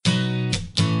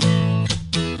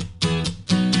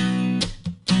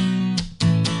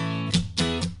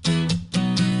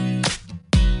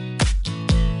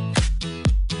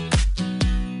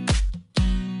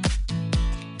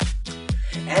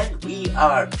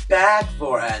are back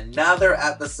for another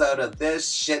episode of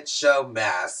this shit show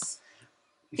mess.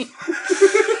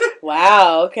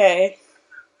 Wow, okay.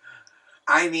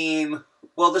 I mean,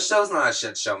 well, the show's not a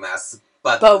shit show mess,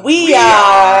 but we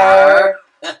are.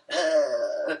 And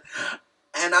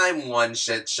I'm one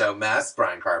shit show mess,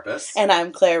 Brian Karpus. And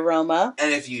I'm Claire Roma.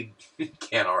 And if you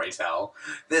can't already tell,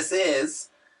 this is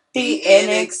The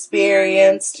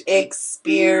Inexperienced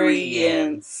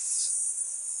Experience.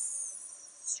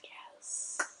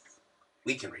 Yes.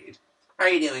 We can read. How are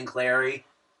you doing, Clary?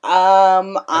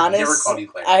 Honestly, I've never called you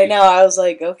Clary. I know, I was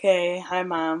like, okay, hi,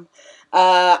 Mom.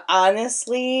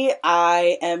 Honestly,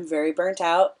 I am very burnt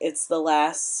out. It's the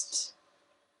last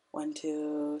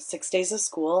 6 days of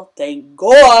school. Thank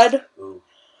God. Ooh.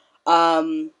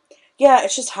 Yeah,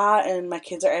 it's just hot, and my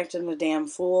kids are acting a damn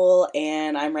fool,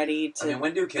 and I'm ready to. I mean,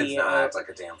 when do kids not act like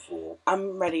a damn fool?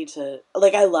 I'm ready to,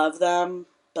 like, I love them,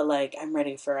 but like, I'm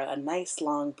ready for a nice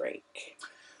long break.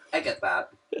 I get that.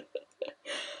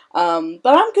 But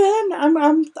I'm good.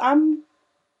 I'm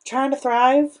trying to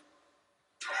thrive.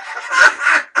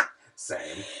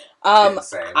 Same.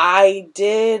 Same. I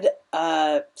did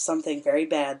something very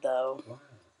bad though. What?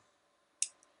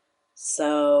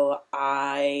 So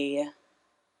I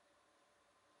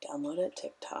downloaded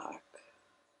TikTok.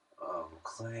 Oh,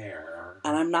 Claire.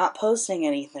 And I'm not posting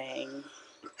anything.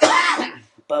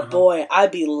 But boy,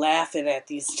 I'd be laughing at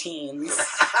these teens.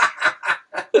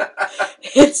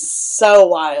 It's so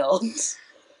wild.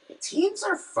 Teens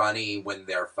are funny when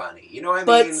they're funny. You know what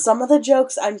I mean? But some of the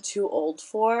jokes I'm too old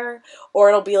for. Or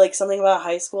it'll be like something about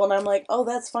high school and I'm like, oh,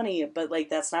 that's funny. But like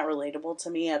that's not relatable to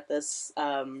me at this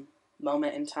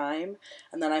moment in time.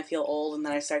 And then I feel old and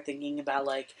then I start thinking about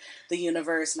like the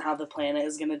universe and how the planet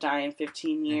is going to die in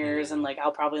 15 years. Mm-hmm. And like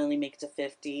I'll probably only make it to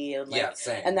 50. And like, yeah,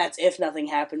 same. And that's if nothing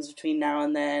happens between now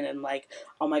and then. And like,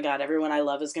 oh my God, everyone I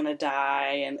love is going to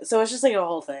die. And so it's just like a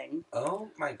whole thing. Oh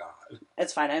my God.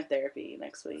 It's fine. I have therapy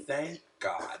next week. Thank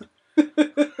God.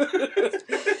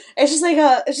 It's just like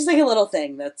a little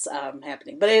thing that's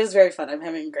happening, but it is very fun. I'm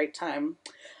having a great time.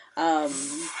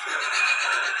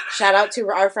 Shout out to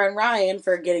our friend Ryan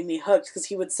for getting me hooked because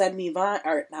he would send me vines.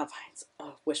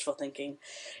 Oh, wishful thinking.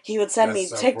 He would send me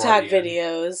TikTok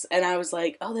videos, and I was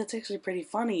like, "Oh, that's actually pretty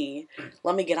funny.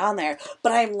 Let me get on there."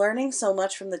 But I'm learning so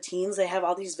much from the teens. They have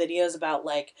all these videos about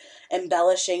like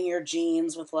embellishing your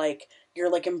jeans with like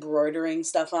you're like embroidering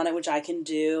stuff on it, which I can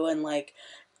do, and like.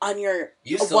 On your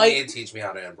you still need to teach me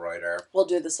how to embroider. We'll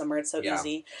do it this summer. It's so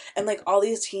easy. And like all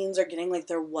these teens are getting like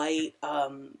their white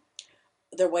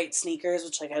sneakers,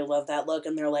 which like I love that look,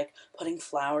 and they're like putting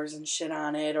flowers and shit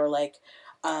on it, or like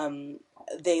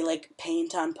they like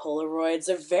paint on Polaroids.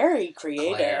 They're very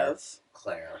creative.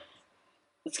 Claire.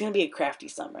 It's gonna be a crafty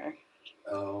summer.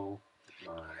 Oh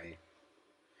my.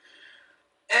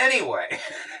 Anyway.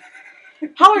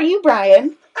 How are you,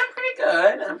 Brian? I'm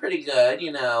pretty good,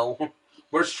 you know.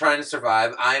 We're just trying to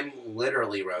survive. I'm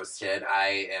literally roasted.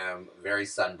 I am very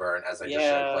sunburned, as I just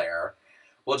showed Claire.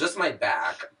 Well, just my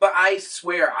back. But I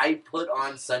swear, I put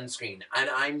on sunscreen. And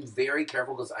I'm very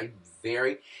careful because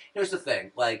here's the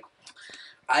thing. Like,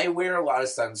 I wear a lot of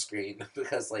sunscreen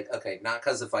because, like, okay, not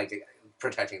because of, like,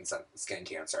 protecting skin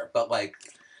cancer. But, like,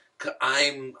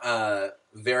 I'm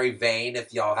very vain,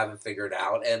 if y'all haven't figured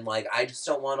out. And, like, I just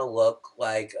don't want to look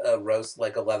like a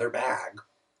leather bag.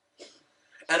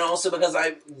 And also because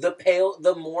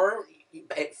the more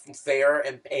fair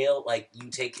and pale, like, you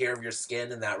take care of your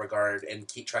skin in that regard and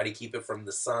try to keep it from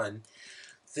the sun,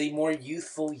 the more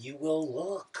youthful you will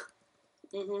look.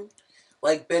 Mm-hmm.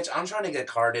 Like, bitch, I'm trying to get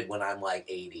carded when I'm, like,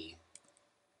 80.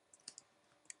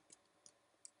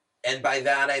 And by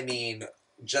that, I mean,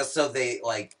 just so they,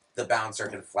 like, the bouncer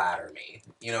can flatter me.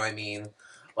 You know what I mean?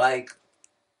 Like,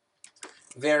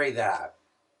 very that.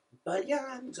 But yeah,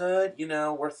 I'm good. You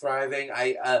know, we're thriving.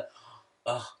 I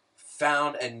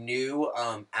found a new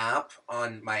app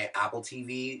on my Apple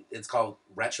TV. It's called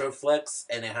Retroflix,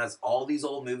 and it has all these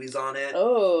old movies on it.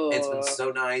 Oh, it's been so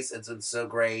nice. It's been so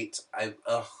great.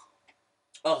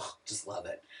 Just love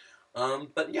it.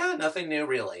 But yeah, nothing new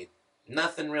really.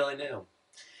 Nothing really new.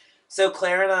 So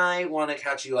Claire and I want to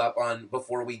catch you up on,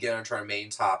 before we get into our main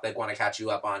topic, want to catch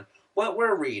you up on what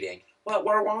we're reading, what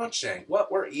we're watching,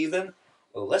 what we're even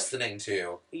listening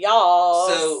to. Y'all.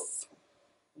 So,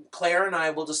 Claire and I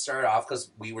will just start off, because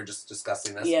we were just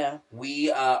discussing this. Yeah. We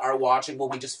are watching,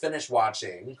 we just finished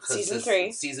watching. Season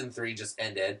 3. Season 3 just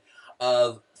ended,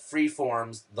 of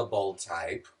Freeform's The Bold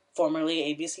Type. Formerly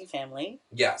ABC Family.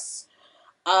 Yes.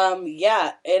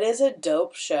 Yeah, it is a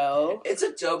dope show. It's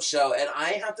a dope show, and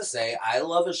I have to say, I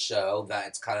love a show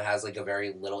that kind of has, like, a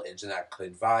very little inch in that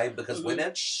could vibe, because when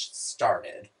it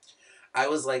started, I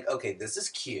was like, okay, this is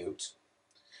cute.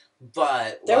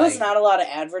 But there was not a lot of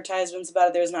advertisements about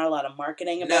it. There was not a lot of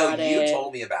marketing about it. No, you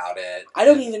told me about it. I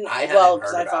don't even,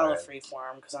 because I follow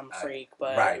Freeform, because I'm a freak,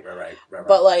 but... Right.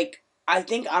 But, like, I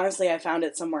think, honestly, I found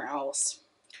it somewhere else.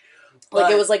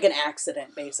 Like, it was like an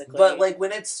accident, basically. But, like,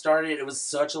 when it started, it was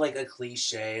such, like, a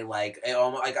cliche. Like,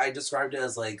 I described it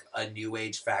as, like, a new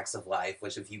age facts of life,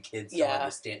 which if you kids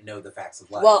don't know the facts of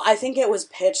life. Well, I think it was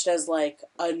pitched as, like,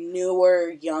 a newer,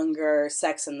 younger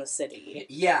Sex and the City.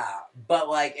 Yeah, but,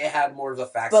 like, it had more of a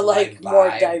facts of life vibe. But, like,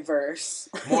 more diverse.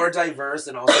 More diverse,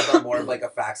 and also more of, like, a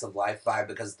facts of life vibe,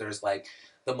 because there's, like...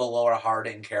 the Melora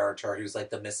Harding character, who's,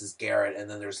 like, the Mrs. Garrett, and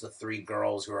then there's the three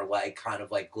girls who are, like, kind of,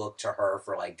 like, look to her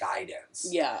for, like, guidance.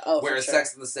 Yeah, whereas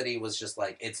Sex and the City was just,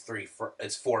 like, it's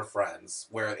four friends,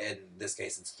 where in this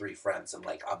case it's three friends and,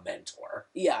 like, a mentor.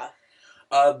 Yeah.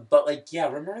 But, like, yeah,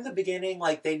 remember in the beginning,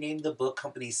 like, they named the book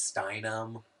company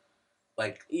Steinem?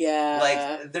 Like, yeah.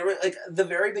 Like, there were, like, the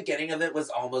very beginning of it was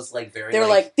almost, like, very, They're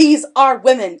like, these are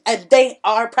women, and they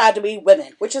are proud to be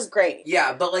women, which is great.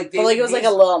 Yeah, but, like... it was, like,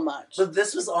 a little much. But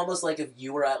this was almost like if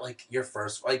you were at, like, your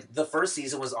first... Like, the first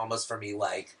season was almost for me,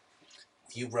 like,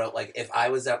 if you wrote, like, if I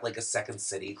was at, like, a Second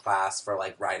City class for,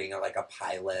 like, writing, like, a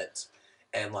pilot,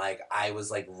 and, like, I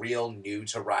was, like, real new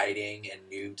to writing and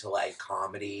new to, like,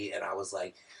 comedy, and I was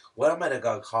like, what am I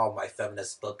going to call my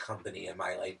feminist book company and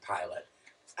my, like, pilot?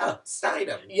 Oh,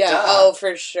 Steinem. Yeah, duh.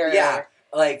 for sure. Yeah,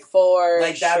 like... that's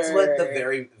sure. what the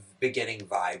very beginning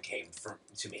vibe came from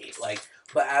to me. Like,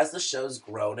 but as the show's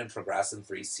grown and progressed in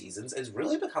 3 seasons, it's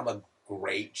really become a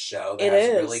great show that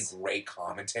has really great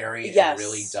commentary. Yes. It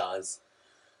really does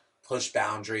push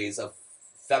boundaries of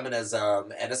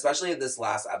feminism, and especially in this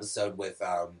last episode with...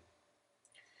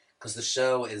 because the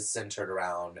show is centered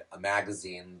around a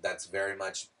magazine that's very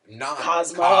much not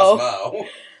Cosmo.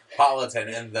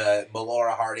 Politan, and the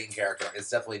Melora Harding character is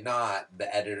definitely not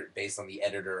the editor, based on the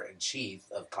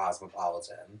editor-in-chief of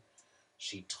Cosmopolitan.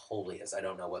 She totally is. I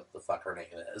don't know what the fuck her name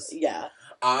is. Yeah.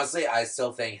 Honestly, I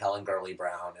still think Helen Gurley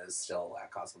Brown is still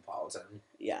at Cosmopolitan.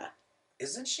 Yeah.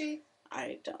 Isn't she?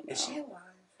 I don't know. Is she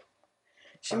alive?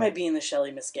 She might be in the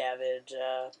Shelley Miscavige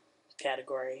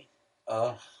category.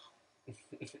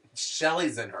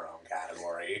 Shelley's in her own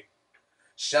category.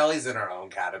 Shelley's in her own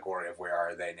category of where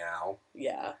are they now.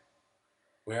 Yeah.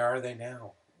 Where are they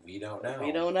now? We don't know.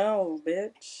 We don't know,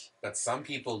 bitch. But some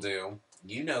people do.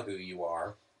 You know who you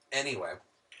are. Anyway.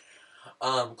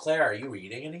 Claire, are you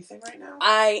reading anything right now?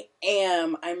 I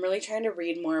am. I'm really trying to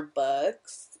read more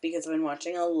books because I've been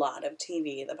watching a lot of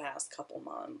TV the past couple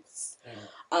months.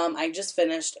 I just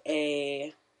finished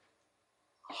a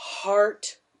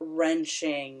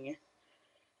heart-wrenching,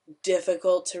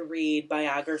 difficult to read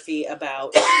biography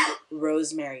about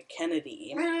Rosemary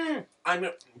Kennedy. Can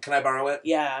I borrow it?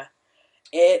 Yeah.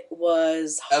 It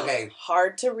was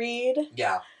hard to read.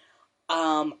 Yeah.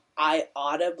 I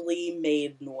audibly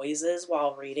made noises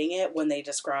while reading it when they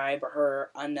describe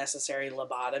her unnecessary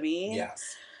lobotomy.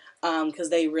 Yes. Because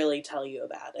they really tell you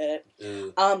about it.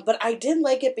 But I did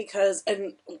like it because,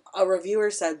 and a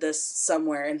reviewer said this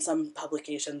somewhere in some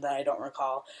publication that I don't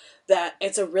recall, that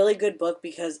it's a really good book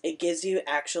because it gives you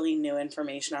actually new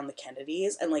information on the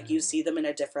Kennedys, and, like, you see them in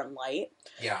a different light.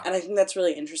 Yeah. And I think that's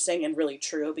really interesting and really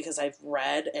true because I've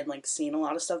read and, like, seen a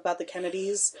lot of stuff about the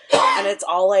Kennedys, and it's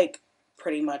all, like,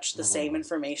 pretty much the same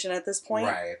information at this point.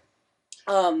 Right.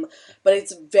 But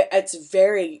it's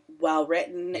very well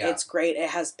written. Yeah. It's great. It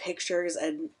has pictures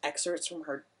and excerpts from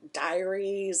her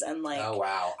diaries and, like... Oh,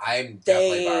 wow. I'm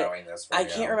definitely borrowing this from you. I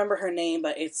can't remember her name,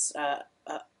 but it's a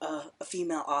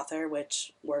female author,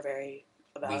 which we're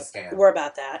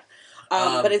about that.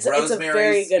 But it's a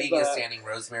very good book. Speaking of standing,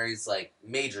 Rosemary's, like,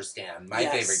 major stan. My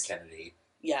favorite Kennedy.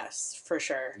 Yes, for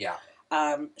sure. Yeah.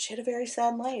 She had a very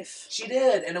sad life. She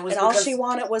did, and it was all she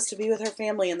wanted was to be with her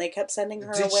family, and they kept sending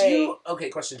her away. Okay,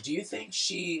 question. Do you think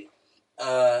she,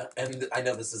 and I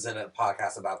know this isn't a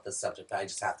podcast about this subject, but I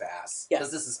just have to ask, because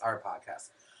this is our podcast.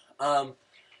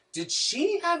 Did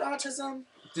she have autism?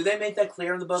 Do they make that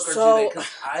clear in the book, or do they? Because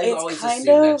I always assumed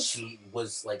that she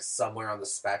was, like, somewhere on the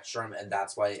spectrum, and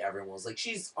that's why everyone was like,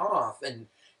 she's off and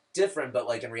different, but,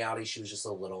 like, in reality, she was just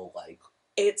a little, like...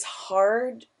 It's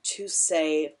hard to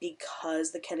say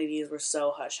because the Kennedys were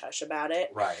so hush-hush about it.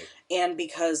 Right. And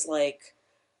because, like,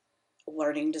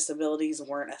 learning disabilities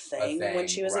weren't a thing when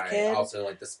she was a kid. Also,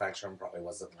 like, the spectrum probably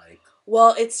wasn't, like...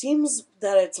 Well, it seems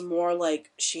that it's more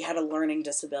like she had a learning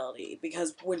disability.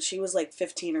 Because when she was, like,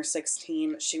 15 or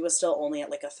 16, she was still only at,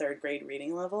 like, a 3rd grade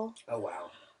reading level. Oh,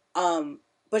 wow.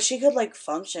 But she could, like,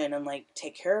 function and, like,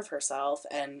 take care of herself,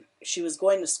 and she was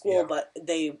going to school, but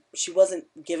she wasn't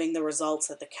giving the results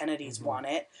that the Kennedys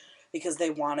wanted, because they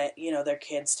wanted, you know, their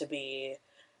kids to be,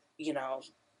 you know,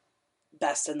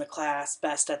 best in the class,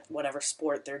 best at whatever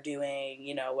sport they're doing,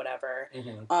 you know, whatever.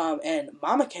 Mm-hmm. And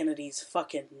Mama Kennedy's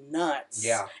fucking nuts.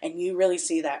 Yeah. And you really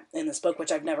see that in this book,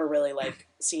 which I've never really, like,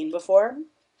 seen before.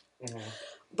 Mm-hmm.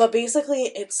 But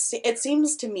basically, it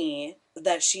seems to me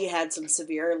that she had some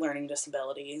severe learning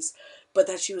disabilities, but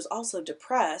that she was also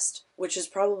depressed, which is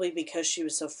probably because she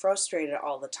was so frustrated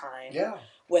all the time. Yeah.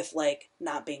 With, like,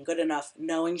 not being good enough,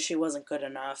 knowing she wasn't good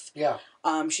enough. Yeah.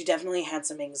 She definitely had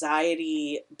some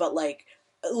anxiety, but, like,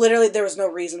 literally there was no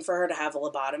reason for her to have a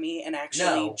lobotomy, and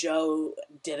actually Joe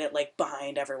did it, like,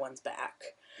 behind everyone's back.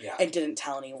 Yeah. And didn't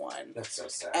tell anyone. That's so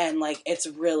sad. And, like, it's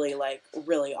really, like,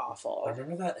 really awful. I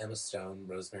remember that Emma Stone,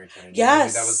 Rosemary Kennedy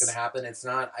yes. movie that was going to happen. It's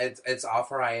not, it's off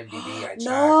her IMDb. I checked.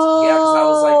 No. Yeah, because I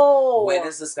was like, when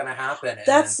is this going to happen? And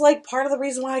that's, like, part of the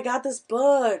reason why I got this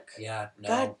book. Yeah, no.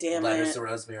 God damn Letters to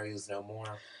Rosemary is no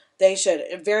more. They should.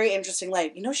 A very interesting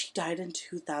life. You know, she died in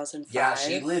 2005. Yeah,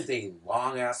 she lived a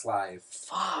long-ass life.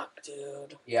 Fuck,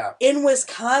 dude. Yeah. In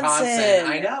Wisconsin.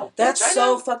 I know. That's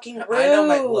so fucking rude.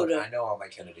 I know all my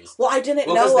Kennedys. Well, I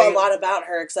didn't know a lot about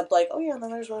her, except, like, oh, yeah, and then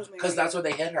there's Rosemary. Because that's where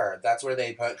they hit her. That's where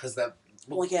they put, because the...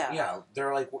 Well, yeah. Yeah,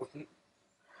 they're like...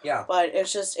 Yeah. But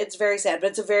it's very sad,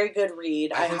 but it's a very good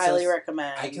read. I highly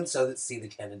recommend. I can see the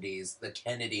Kennedys, the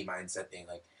Kennedy mindset being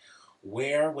like,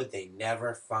 where would they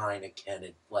never find a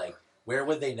Kennedy? Like, where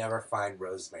would they never find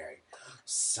Rosemary?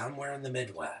 Somewhere in the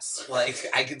Midwest. Like,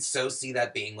 I could so see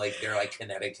that being, like, they're, like,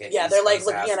 Connecticut. Yeah, they're, like,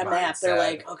 looking at a map. They're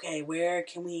like, okay, where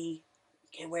can we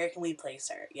place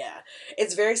her? Yeah.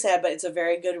 It's very sad, but it's a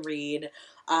very good read.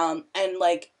 And,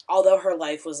 like, although her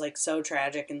life was, like, so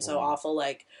tragic and so awful,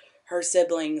 like, her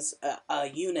siblings,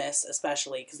 Eunice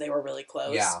especially, because they were really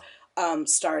close,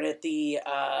 started the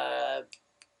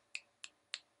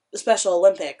Special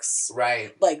Olympics.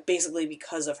 Right. Like, basically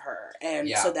because of her. And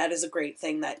so that is a great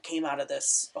thing that came out of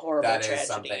this horrible tragedy. That is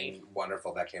something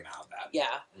wonderful that came out of that. Yeah.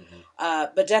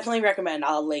 Mm-hmm. But definitely recommend.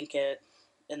 I'll link it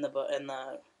in the book, in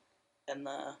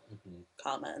the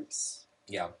comments.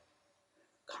 Yeah.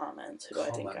 Comments. Who do I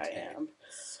think I am?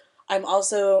 I'm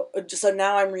also... So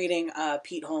now I'm reading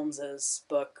Pete Holmes's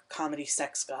book, Comedy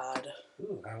Sex God.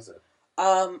 Ooh, how's it?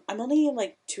 I'm only in,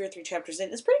 like, 2 or 3 chapters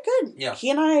in. It's pretty good. Yeah. He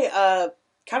and I...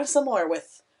 kind of similar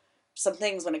with some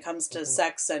things when it comes to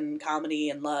sex and comedy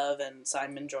and love, and so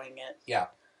I'm enjoying it. Yeah.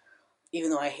 Even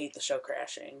though I hate the show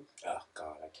Crashing. Oh,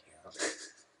 God, I can't.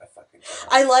 I fucking can't.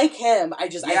 I like him. I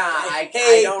just, I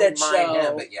hate that show.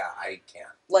 Him, but yeah, I can't.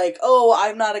 Like, oh,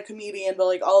 I'm not a comedian, but,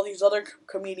 like, all these other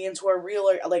comedians who are real,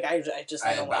 like, I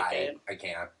don't like it. I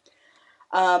can't.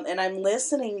 And I'm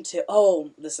listening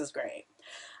to, this is great.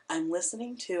 I'm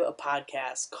listening to a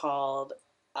podcast called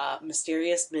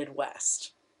Mysterious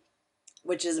Midwest,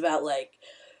 which is about, like,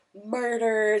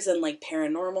 murders and, like,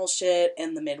 paranormal shit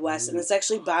in the Midwest. And it's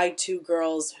actually by 2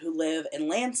 girls who live in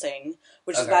Lansing,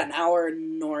 which is about an hour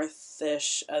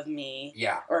north-ish of me.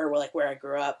 Yeah. Or, like, where I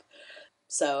grew up.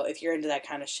 So if you're into that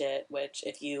kind of shit, which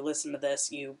if you listen to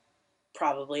this, you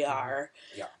probably are.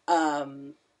 Yeah.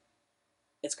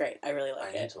 It's great. I really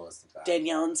like it. I need to listen to that.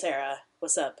 Danielle and Sarah,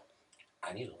 what's up?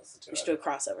 I need to listen to it. We should do a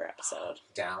crossover episode.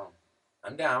 Down.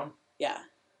 I'm down. Yeah.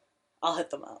 I'll hit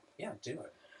them up. Yeah, do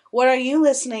it. What are you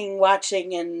listening,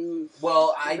 watching, and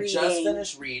Well, I just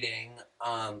finished reading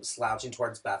Slouching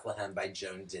Towards Bethlehem by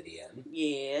Joan Didion.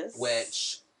 Yes.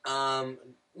 Which,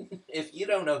 if you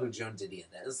don't know who Joan Didion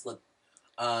is, look,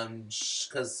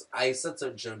 because I said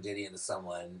so Joan Didion to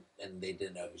someone, and they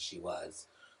didn't know who she was.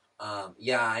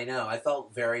 Yeah, I know. I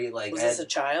felt very, like... Was this a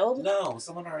child? No,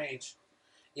 someone our age.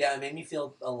 Yeah, it made me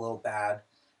feel a little bad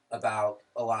about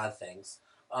a lot of things.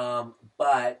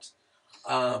 But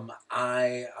Joan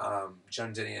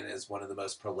Didion is one of the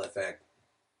most prolific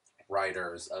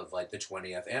writers of, like, the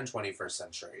 20th and 21st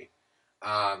century.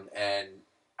 And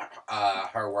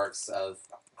her works of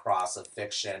cross of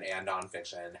fiction and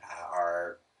nonfiction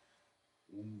are,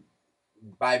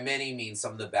 by many means,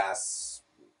 some of the best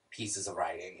pieces of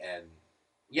writing. And,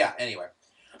 yeah, anyway.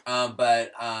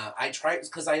 But I tried,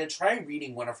 because I had tried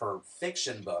reading one of her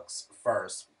fiction books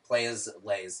first, Plays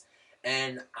Lays,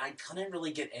 and I couldn't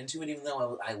really get into it, even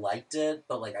though I liked it,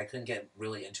 but, like, I couldn't get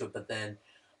really into it. But then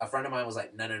a friend of mine was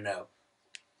like, no.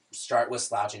 Start with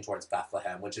Slouching Towards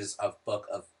Bethlehem, which is a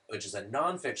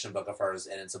nonfiction book of hers,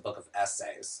 and it's a book of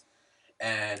essays.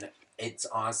 And it's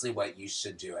honestly what you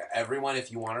should do. Everyone,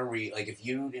 if you want to read, like, if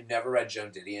you've never read Joan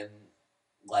Didion,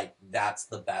 like, that's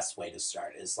the best way to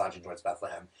start, is Slouching Towards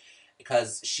Bethlehem.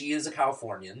 Because she is a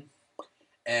Californian,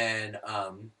 and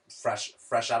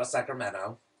fresh out of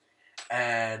Sacramento.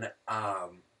 And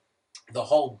the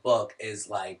whole book is,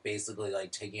 like, basically,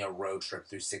 like, taking a road trip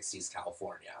through 60s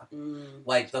California.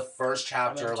 Like, the first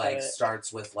chapter, like,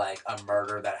 starts with, like, a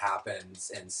murder that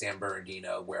happens in San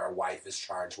Bernardino where a wife is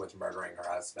charged with murdering her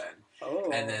husband.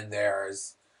 Oh. And then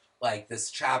there's, like,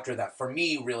 this chapter that, for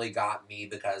me, really got me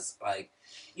because, like,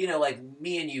 you know, like,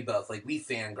 me and you both, like, we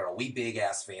fangirl. We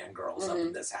big-ass fangirls up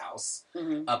in this house.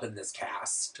 Up in this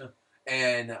cast.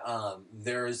 And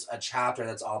there's a chapter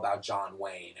that's all about John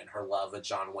Wayne and her love of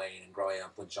John Wayne and growing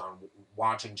up with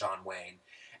watching John Wayne.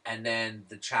 And then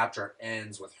the chapter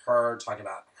ends with her talking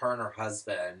about her and her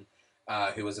husband,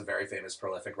 who was a very famous,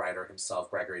 prolific writer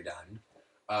himself, Gregory Dunn,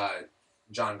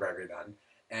 John Gregory Dunn.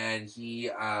 And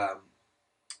she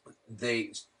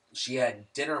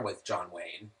had dinner with John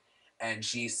Wayne, and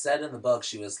she said in the book,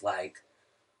 she was like,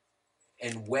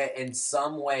 in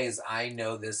some ways, I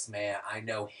know this man. I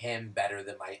know him better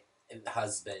than my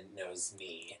husband knows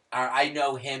me. Or I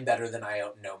know him better than I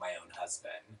know my own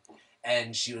husband.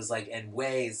 And she was like, in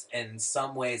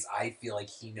some ways, I feel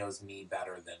like he knows me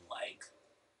better than, like,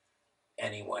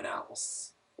 anyone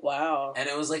else. Wow. And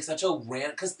it was, like, such a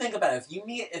random... Because think about it.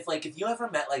 If you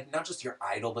ever met, like, not just your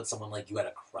idol, but someone, like, you had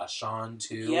a crush on,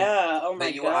 too. Yeah, oh my God.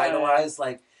 That you idolized,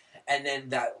 like... And then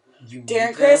that...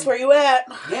 Darren Criss, where you at?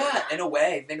 Yeah, in a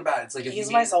way. Think about it. It's like if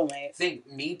he's my soulmate.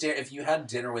 If you had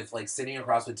dinner with, like, sitting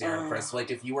across with Darren Criss,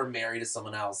 like, if you were married to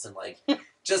someone else and, like,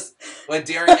 just with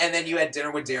Darren, and then you had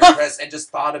dinner with Darren Criss and just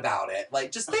thought about it.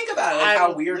 Like, just think about it, like,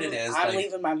 how weird it is. I'm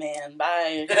leaving my man.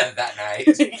 Bye. That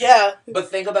night. Yeah. But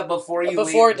think about before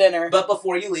dinner. But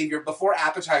before you leave, before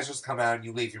appetizers come out and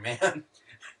you leave your man.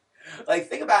 Like,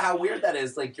 think about how weird that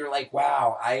is. Like, you're like,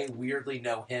 wow, I weirdly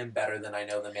know him better than I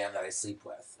know the man that I sleep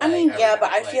with. Like, I mean, yeah,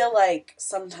 but I feel like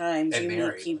sometimes you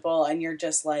meet people and you're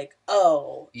just like,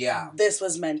 oh, yeah, this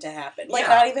was meant to happen. Like,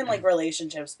 not even, like,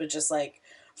 relationships, but just, like,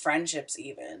 friendships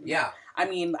even. Yeah. I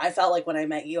mean, I felt like when I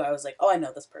met you, I was like, oh, I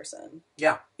know this person.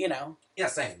 Yeah. You know? Yeah,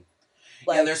 same.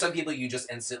 Like, yeah, there's some people you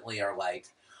just instantly are like...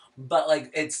 But,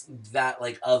 like, it's that,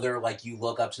 like, other, like, you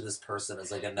look up to this person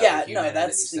as, like, another human, and then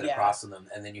you sit across from them,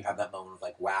 and then you have that moment of,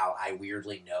 like, wow, I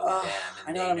weirdly know them,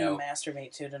 and I know I'm going to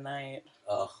masturbate to tonight.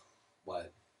 Ugh,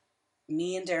 what?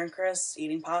 Me and Darren Criss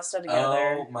eating pasta together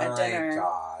at dinner. Oh, my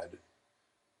God.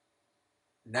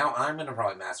 Now I'm going to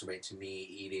probably masturbate to me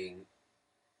eating,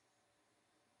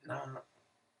 not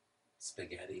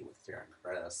spaghetti with Darren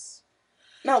Criss.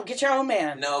 No, get your own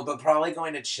man. No, but probably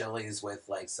going to Chili's with,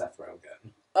 like, Seth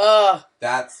Rogen.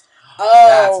 That's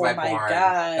my porn.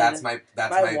 God. That's my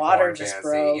water porn just fantasy.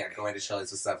 Broke. Yeah, going to Chili's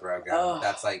with Seth Rogen.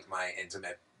 That's like my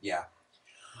intimate. Yeah.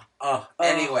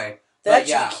 Anyway, that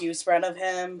GQ spread of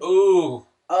him. Ooh.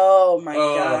 Oh my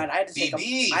God! I had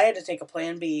to take a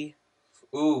Plan B.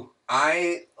 Ooh,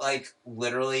 I like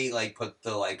literally like put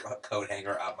the like coat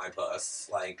hanger up my puss.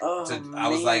 Like, I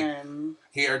was like,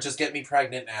 here, just get me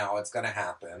pregnant now. It's gonna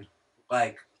happen.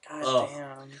 Like, God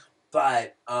damn.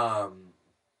 But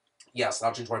yeah,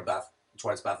 slouching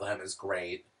towards Bethlehem is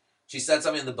great. She said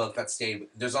something in the book that stayed.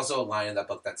 There's also a line in that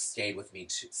book that stayed with me.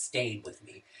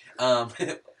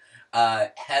 Heaven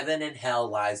and hell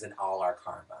lies in all our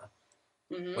karma,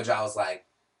 which I was like,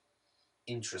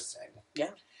 interesting.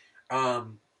 Yeah.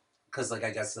 Because like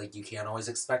I guess like you can't always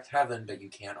expect heaven, but you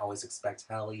can't always expect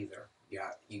hell either.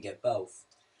 Yeah, you get both.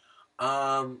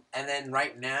 And then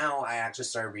right now I actually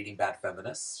started reading Bad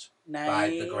Feminist by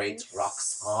the great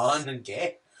Roxane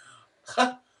Gay.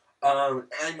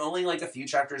 I'm only like a few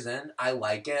chapters in. I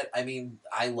like it. I mean,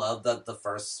 I love that the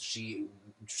first, she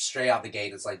straight out the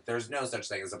gate is like, there's no such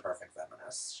thing as a perfect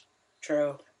feminist.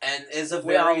 True. And is a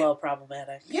very... We all know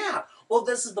problematic. Yeah. Well,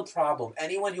 this is the problem.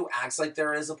 Anyone who acts like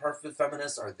there is a perfect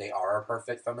feminist or they are a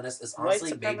perfect feminist is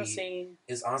honestly not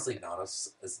a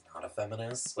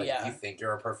feminist. Like, if you think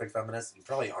you're a perfect feminist, you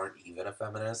probably aren't even a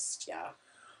feminist. Yeah.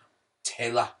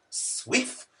 Taylor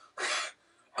Swift.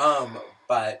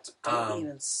 But don't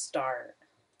even start.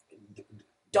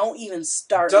 Don't even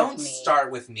start. Don't start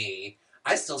with me.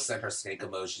 I still send her snake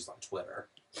emojis on Twitter.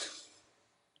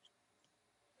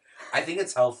 I think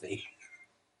it's healthy.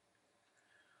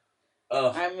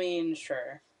 I mean,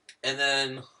 sure. And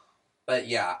then, but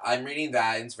yeah, I'm reading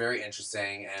that. And it's very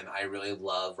interesting, and I really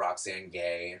love Roxane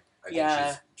Gay. I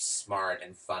think she's smart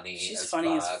and funny. She's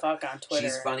funny as fuck on Twitter.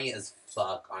 She's funny as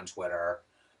fuck on Twitter.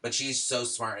 But she's so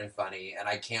smart and funny, and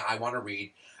I decided I want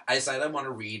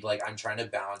to read, like, I'm trying to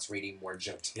balance reading more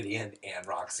Joan Didion and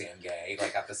Roxane Gay,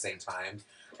 like, at the same time.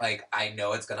 Like, I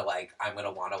know it's gonna, like, I'm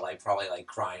gonna want to, like, probably, like,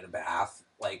 cry in a bath,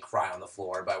 like, cry on the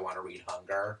floor, but I want to read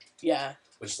Hunger. Yeah.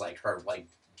 Which is, like, her, like,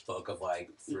 book of, like,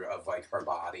 her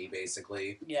body,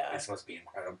 basically. Yeah. It's supposed to be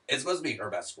incredible. It's supposed to be her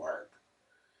best work,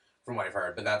 from what I've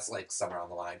heard, but that's, like, somewhere on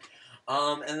the line.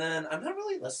 And then I'm not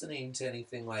really listening to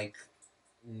anything like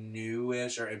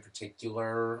newish or in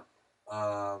particular.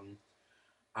 I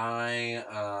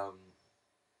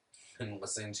been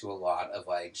listening to a lot of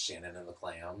like Shannon and the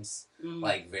Clams,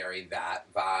 like very that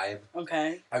vibe.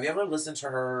 Okay. Have you ever listened to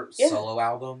her solo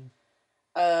album?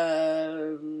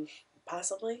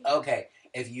 Possibly. Okay,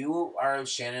 if you are a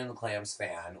Shannon and the Clams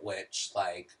fan, which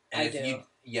like, and I if do. you,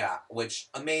 yeah, which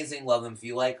amazing, love them.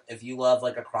 If you love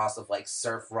like a cross of like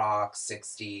surf rock,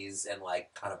 60s, and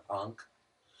like kind of punk,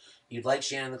 you'd like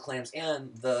Shannon and the Clams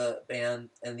and the band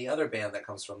and the other band that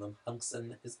comes from them, Hunks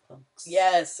and His Punks.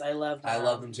 Yes, I love them. I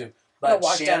love them too. But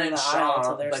Shannon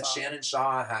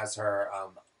Shaw has her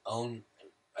own.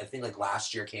 I think like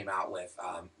last year came out with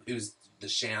who's the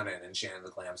Shannon and Shannon and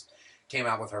the Clams came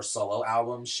out with her solo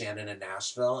album Shannon in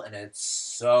Nashville, and it's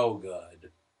so good.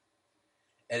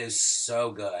 It is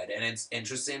so good, and it's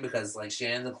interesting because like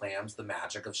Shannon and the Clams, the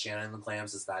magic of Shannon and the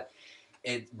Clams is that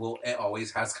it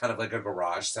always has kind of like a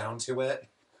garage sound to it.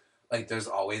 Like there's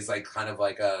always like kind of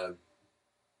like a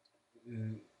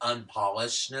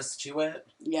unpolishedness to it.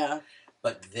 Yeah.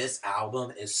 But this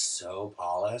album is so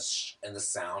polished, and the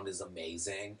sound is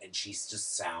amazing, and she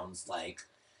just sounds like,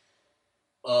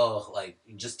 like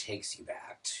it just takes you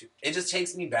back to. It just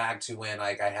takes me back to when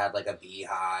like I had like a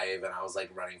beehive and I was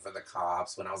like running from the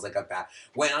cops when I was like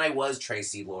when I was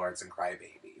Tracy Lords and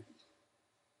Crybaby.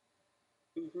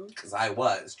 Because I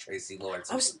was Tracy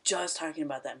Lords. I was just talking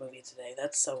about that movie today.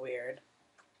 That's so weird.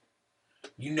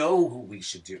 You know who we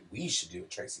should do? We should do a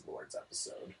Tracy Lords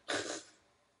episode.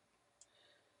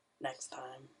 Next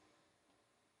time.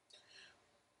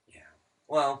 Yeah.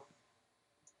 Well,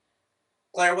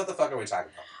 Claire, what the fuck are we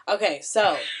talking about? Okay,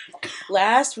 so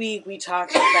last time we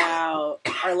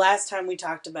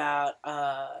talked about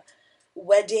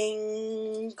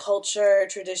wedding culture,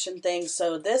 tradition things.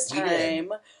 So this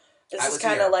time, this is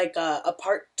kind of like a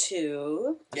part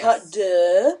 2, part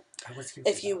 2,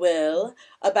 if you will,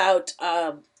 about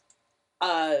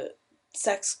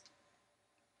sex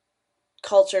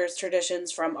cultures,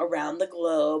 traditions from around the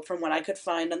globe, from what I could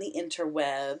find on the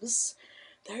interwebs.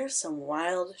 There's some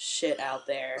wild shit out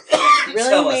there.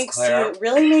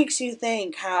 Really makes you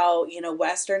think how,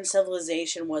 Western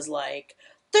civilization was like,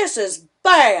 this is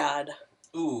bad.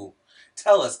 Ooh.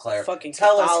 Tell us, Claire.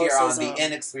 Tell us here on the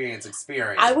Inexperience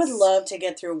Experience. I would love to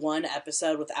get through one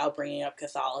episode without bringing up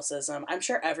Catholicism. I'm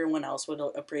sure everyone else would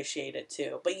appreciate it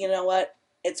too. But you know what?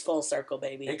 It's full circle,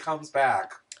 baby. It comes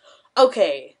back.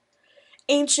 Okay.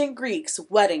 Ancient Greeks,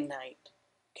 wedding night.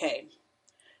 Okay.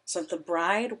 So if the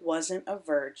bride wasn't a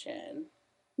virgin,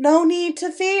 no need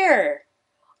to fear.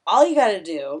 All you gotta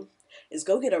do is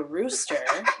go get a rooster,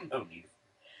 no need.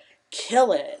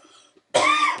 Kill it,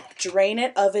 drain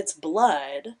it of its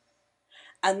blood,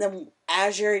 and then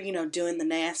as you're, doing the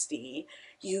nasty,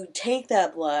 you take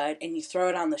that blood and you throw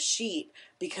it on the sheet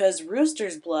because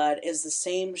rooster's blood is the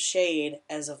same shade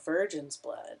as a virgin's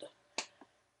blood.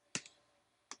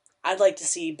 I'd like to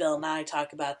see Bill Nye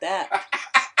talk about that.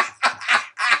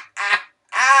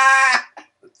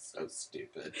 That's so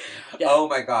stupid. Yeah. Oh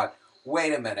my god.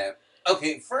 Wait a minute.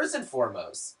 Okay, first and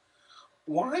foremost,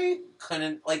 why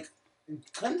couldn't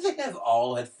they have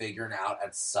all had figured out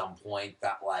at some point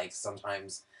that like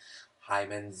sometimes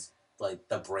hymens, like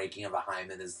the breaking of a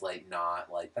hymen is like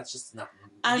not like that's just not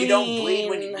don't bleed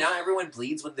when not everyone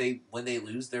bleeds when they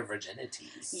lose their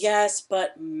virginities. Yes,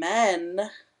 but men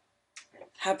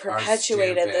have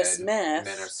perpetuated this myth.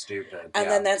 Men are stupid. And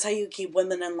then that's how you keep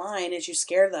women in line, is you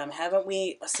scare them. Haven't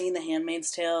we seen The Handmaid's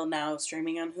Tale now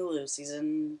streaming on Hulu,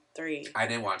 season 3? I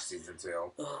didn't watch season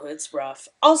 2. Oh, it's rough.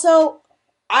 Also,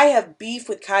 I have beef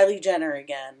with Kylie Jenner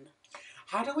again.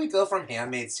 How do we go from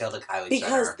Handmaid's Tale to Kylie Jenner?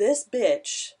 Because this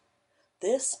bitch.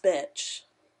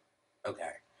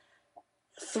 Okay.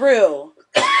 Threw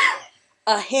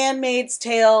a Handmaid's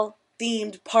Tale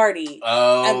themed party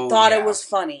and thought it was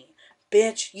funny.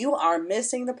 Bitch, you are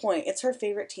missing the point. It's her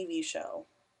favorite TV show.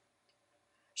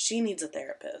 She needs a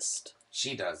therapist.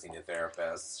 She does need a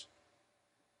therapist.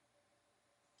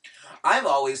 I've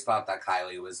always thought that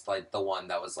Kylie was, like, the one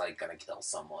that was, like, gonna kill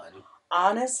someone.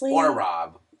 Honestly? Or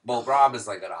Rob. Well, Rob is,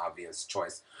 like, an obvious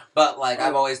choice. But, like,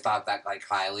 I've always thought that, like,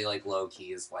 Kylie, like,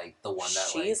 low-key is, like, the one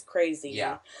that, like... She's crazy.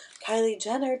 Yeah. Kylie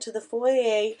Jenner to the foyer.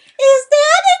 Is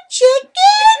that a chicken?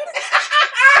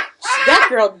 That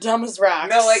girl dumb as rocks.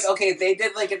 No, like, okay, they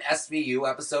did, like, an SVU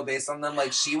episode based on them.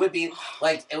 Like, she would be,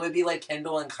 like, it would be, like,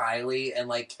 Kendall and Kylie, and,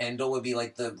 like, Kendall would be,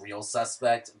 like, the real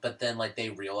suspect, but then, like,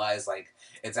 they realize, like,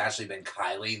 it's actually been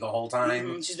Kylie the whole time.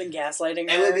 Mm-hmm. She's been gaslighting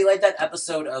her. It would be like that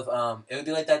episode of, it would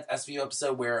be like that SVU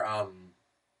episode where,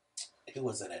 who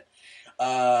was in it?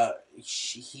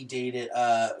 He dated,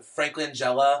 Frank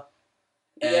Langella.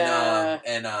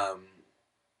 And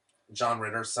John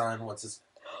Ritter's son, what's his...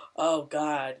 Oh,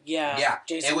 God, yeah. Yeah,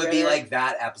 Jason it would Ritter. be like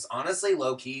that episode. Honestly,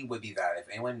 low-key would be that. If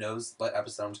anyone knows what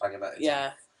episode I'm talking about,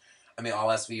 I mean, all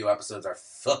SVU episodes are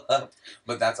fucked,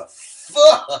 but that's a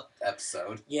fucked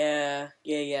episode. Yeah.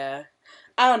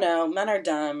 I don't know. Men are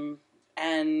dumb,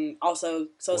 and also,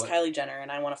 so is Kylie Jenner,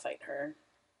 and I want to fight her.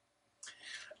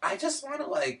 I just want to,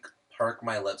 like, perk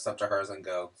my lips up to hers and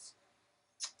go,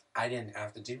 I didn't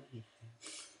have to do anything.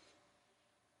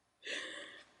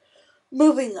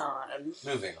 Moving on.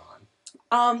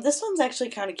 This one's actually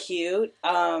kind of cute.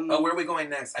 Where are we going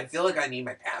next? I feel like I need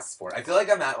my passport. I feel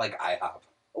like I'm at, like, IHOP.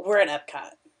 We're at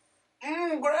Epcot.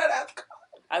 We're at Epcot.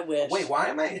 I wish. Wait, why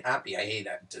am I happy? I hate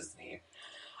Disney.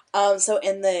 So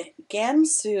in the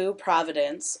Gansu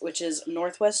province, which is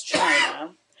northwest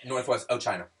China.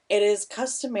 China. It is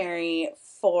customary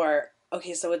for...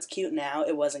 Okay, so it's cute now.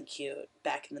 It wasn't cute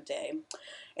back in the day.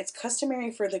 It's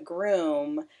customary for the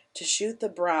groom to shoot the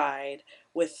bride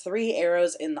with 3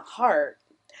 arrows in the heart,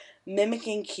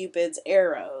 mimicking Cupid's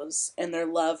arrows and their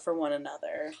love for one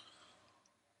another.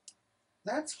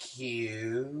 That's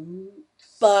cute.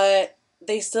 But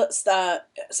they still...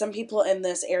 some people in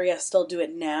this area still do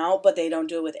it now, but they don't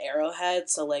do it with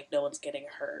arrowheads, so, like, no one's getting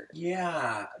hurt.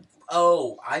 Yeah.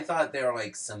 Oh, I thought they were,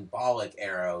 like, symbolic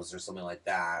arrows or something like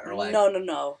that. Or like...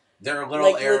 No. They're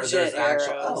little like arrows. Legit arrows.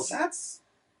 Oh, that's...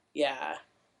 Yeah.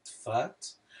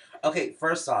 Fucked. Okay,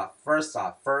 first off,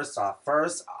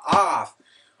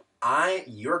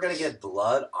 you're gonna get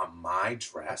blood on my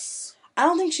dress. I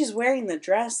don't think she's wearing the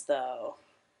dress, though.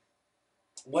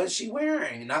 What is she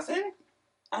wearing? Nothing?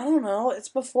 I don't know. It's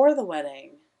before the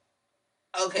wedding.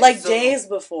 Okay, like days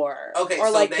before. Okay, or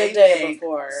so like the day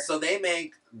before. So they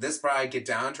make this bride get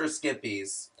down to her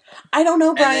skippies. I don't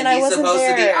know, Brian. I wasn't there. And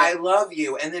then he's supposed to be, I love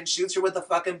you, and then shoots her with a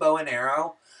fucking bow and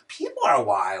arrow. People are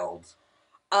wild.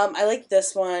 I like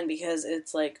this one because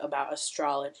it's like about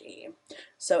astrology.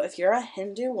 So if you're a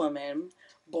Hindu woman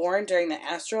born during the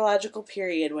astrological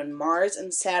period when Mars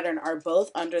and Saturn are both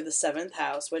under the 7th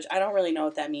house, which I don't really know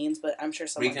what that means, but I'm sure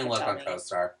someone can tell me. We can look on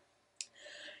CoStar.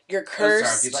 You're cursed.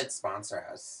 CoStar, if you'd like to sponsor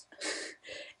us.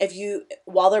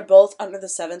 While they're both under the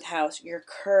 7th house, you're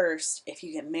cursed if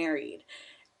you get married.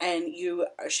 And you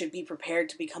should be prepared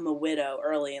to become a widow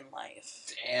early in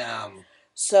life. Damn.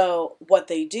 So what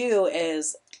they do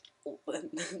is...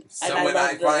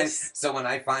 So when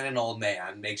I find an old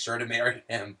man, make sure to marry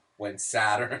him when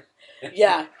Saturn...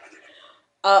 Yeah.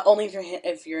 Only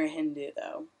if you're a Hindu,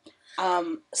 though.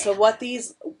 So what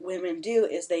these women do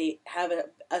is they have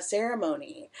a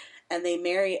ceremony, and they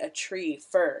marry a tree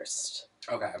first.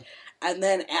 Okay. And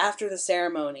then after the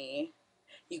ceremony,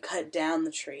 you cut down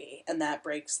the tree, and that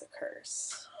breaks the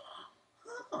curse.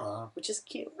 Huh. Which is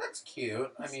cute. That's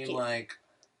cute. That's cute. Like,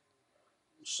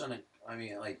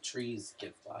 trees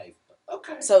give life. But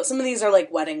okay. So some of these are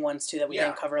like wedding ones, too, that we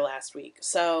didn't cover last week.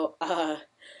 So,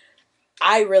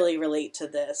 I really relate to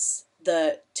this.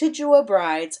 The Tijua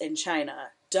brides in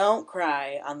China don't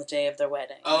cry on the day of their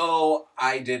wedding. Oh,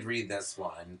 I did read this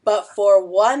one. But for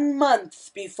 1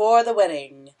 month before the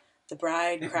wedding, the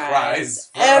bride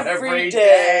cries every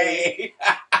day.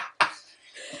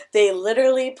 They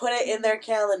literally put it in their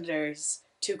calendars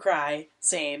to cry.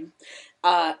 Same.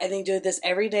 And they do this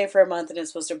every day for a month, and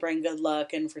it's supposed to bring good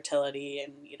luck and fertility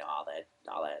and, all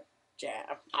that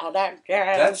jam. All that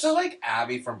jam. That's so, like,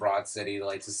 Abby from Broad City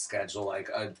to schedule, like,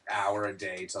 an hour a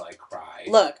day to, like, cry.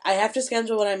 Look, I have to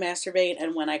schedule when I masturbate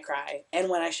and when I cry and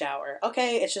when I shower.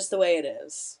 Okay, it's just the way it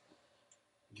is.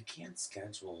 You can't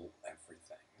schedule everything.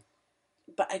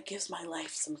 But it gives my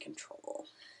life some control.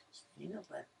 You know,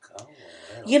 let go.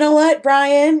 You know what,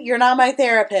 Brian? You're not my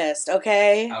therapist,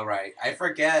 okay? All right. I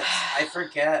forget.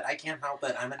 I can't help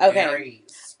it. I'm an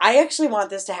Aries. I actually want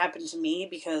this to happen to me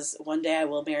because one day I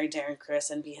will marry Darren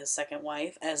Criss and be his second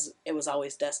wife, as it was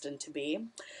always destined to be.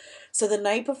 So the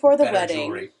night before the wedding...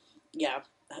 Jewelry. Yeah.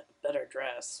 Better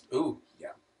dress. Ooh,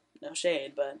 yeah. No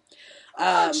shade, but...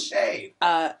 shade.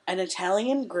 An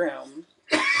Italian groom...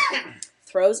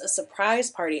 throws a surprise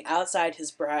party outside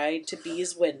his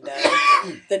bride-to-be's window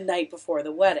the night before the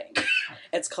wedding.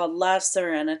 It's called La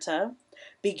Serenata.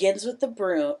 Begins with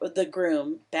the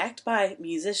groom, backed by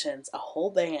musicians, a whole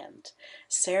band,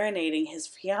 serenading his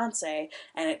fiancée,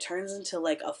 and it turns into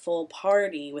like a full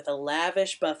party with a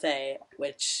lavish buffet,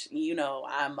 which,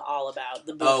 I'm all about.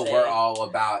 The buffet. Oh, we're all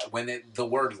about. When the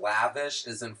word lavish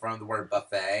is in front of the word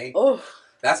buffet. Oh.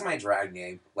 That's my drag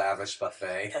name, Lavish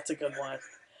Buffet. That's a good one.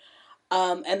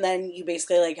 And then you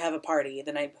basically have a party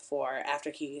the night before after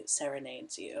he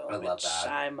serenades you. I love that.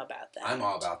 I'm about that. I'm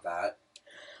all about that.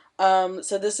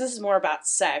 So this is more about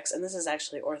sex, and this is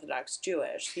actually Orthodox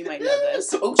Jewish. You might know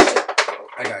this. Oh, shit.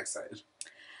 I got excited.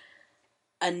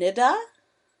 A niddah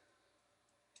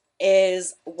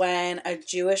is when a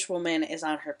Jewish woman is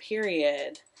on her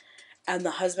period, and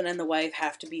the husband and the wife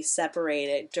have to be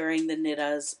separated during the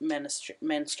niddah's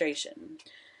menstruation.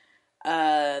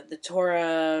 The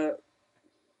Torah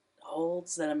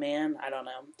holds that a man, I don't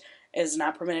know, is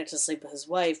not permitted to sleep with his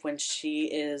wife when she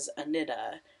is a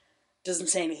niddah. Doesn't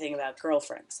say anything about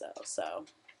girlfriends, though, so...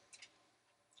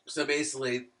 So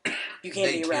basically... You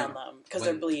can't be around them, because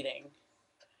they're bleeding.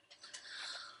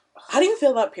 How do you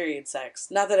feel about period sex?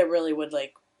 Not that it really would,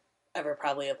 like, ever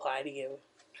probably apply to you.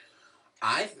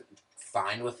 I'm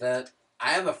fine with it. I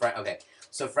have a friend... Okay,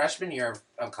 so freshman year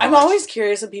of college... I'm always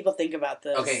curious what people think about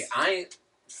this. Okay,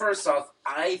 First off,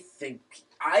 I think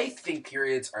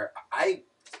periods are... I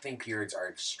think periods are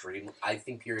extreme. I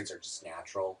think periods are just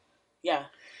natural. Yeah.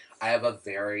 I have a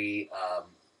very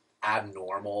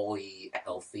abnormally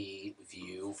healthy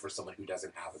view for someone who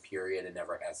doesn't have a period and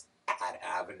never has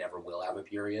and never will have a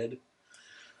period.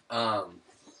 I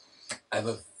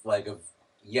have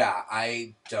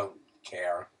I don't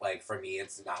care. Like, for me,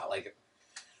 it's not, like,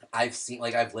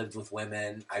 I've lived with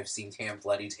women, I've seen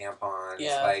bloody tampons,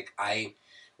 like, I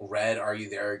read Are You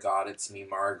There, God, It's Me,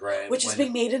 Margaret. Which is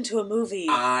being made into a movie.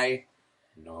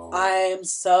 No. I'm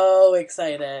so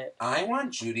excited. I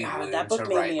want Judy Blume to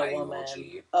write my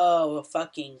eulogy. Oh,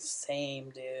 fucking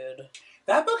same, dude.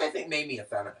 That book, I think, made me a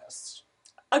feminist.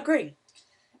 Agree.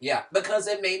 Yeah, because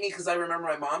I remember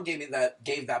my mom gave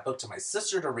that book to my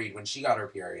sister to read when she got her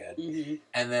period. Mm-hmm.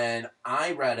 And then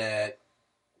I read it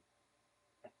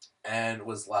and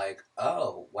was like,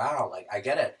 oh, wow, like, I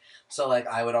get it. So, like,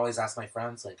 I would always ask my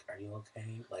friends, like, are you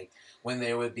okay? Like, when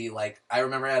they would be, like, I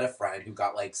remember I had a friend who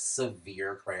got, like,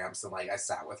 severe cramps, and, like, I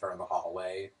sat with her in the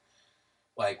hallway,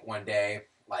 like, one day,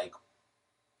 like,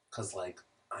 because, like,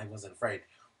 I wasn't afraid.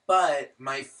 But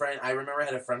I remember I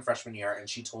had a friend freshman year, and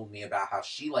she told me about how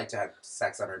she liked to have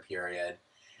sex on her period,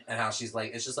 and how she's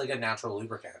like, it's just like a natural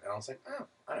lubricant. And I was like, oh,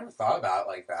 I never thought about it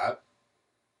like that.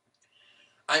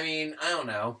 I mean, I don't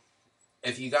know.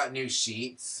 If you got new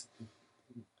sheets,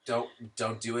 don't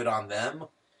do it on them.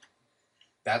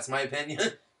 That's my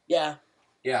opinion. Yeah.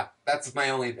 Yeah, that's my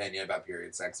only opinion about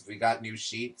period sex. If we got new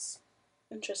sheets.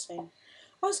 Interesting.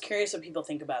 I was curious what people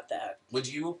think about that.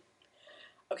 Would you?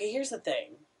 Okay, here's the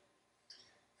thing.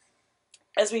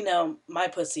 As we know, my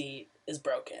pussy is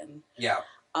broken. Yeah.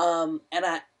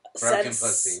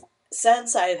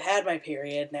 Since I've had my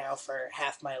period now for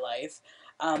half my life,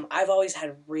 I've always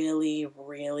had really,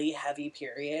 really heavy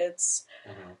periods.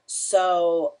 Mm-hmm.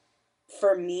 So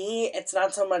for me, it's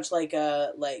not so much like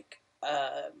a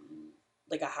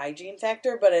hygiene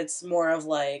factor, but it's more of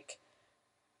like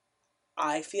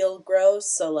I feel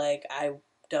gross, so like I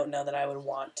don't know that I would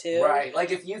want to. Right, like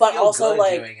if you but feel also, good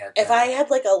like, doing it. If I had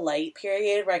like a light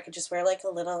period where I could just wear like a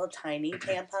little tiny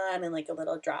tampon and like a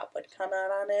little drop would come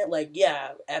out on it, like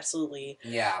yeah, absolutely.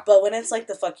 Yeah. But when it's like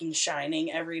the fucking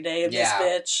Shining every day of this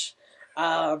bitch,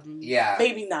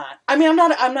 maybe not. I mean,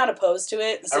 I'm not opposed to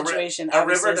it. The situation a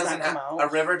river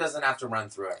doesn't have to run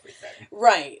through everything.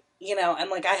 Right. You know, and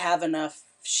like I have enough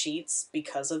sheets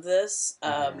because of this.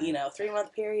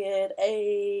 3-month period.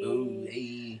 Ooh,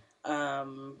 hey.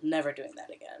 Never doing that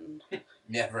again.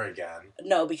 Never again.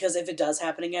 No, because if it does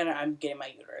happen again, I'm getting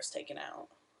my uterus taken out.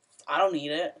 I don't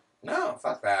need it. No,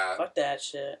 fuck that. Fuck that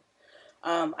shit.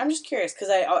 I'm just curious, because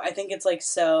I think it's, like,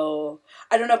 so...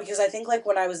 I don't know, because I think, like,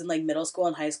 when I was in, like, middle school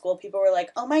and high school, people were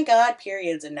like, oh my god,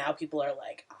 periods, and now people are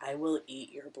like, I will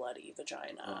eat your bloody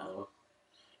vagina. Oh.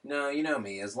 No, you know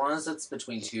me. As long as it's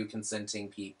between two consenting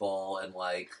people and,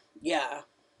 like... Yeah.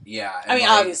 Yeah. I mean,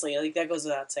 like, obviously, like, that goes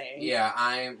without saying. Yeah,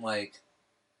 I'm, like...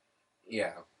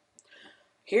 Yeah.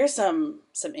 Here's some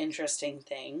interesting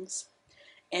things.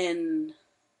 In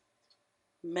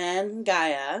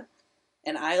Mangaia,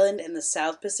 an island in the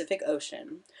South Pacific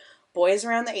Ocean, boys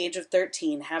around the age of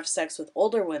 13 have sex with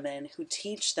older women who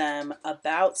teach them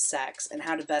about sex and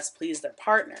how to best please their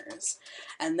partners.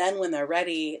 And then when they're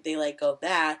ready, they, like, go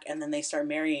back, and then they start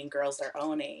marrying girls their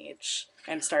own age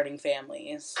and starting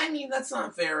families. I mean, that's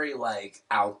not very, like,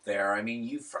 out there. I mean,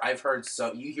 you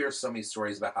hear so many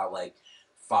stories about how, like,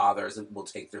 fathers will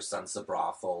take their sons to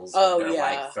brothels when they're,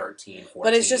 like, 13, 14.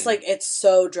 But it's just, like, it's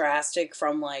so drastic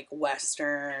from, like,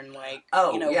 Western, like,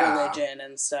 religion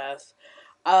and stuff.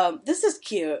 This is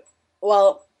cute.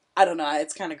 Well, I don't know.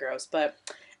 It's kind of gross, but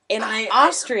in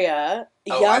Austria...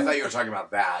 I thought you were talking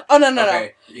about that. Oh, no.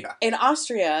 Yeah. In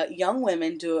Austria, young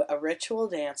women do a ritual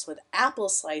dance with apple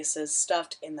slices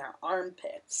stuffed in their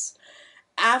armpits.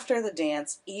 After the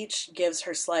dance, each gives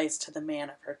her slice to the man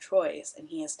of her choice, and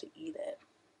he has to eat it.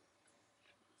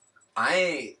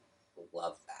 I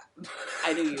love that.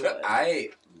 I knew you would. I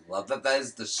love that. That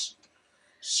is the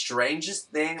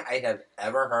strangest thing I have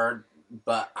ever heard,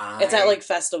 but It's at, like,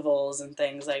 festivals and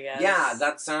things, I guess. Yeah,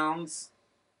 that sounds...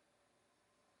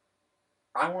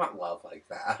 I want love like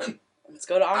that. Let's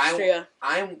go to Austria.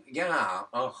 Yeah.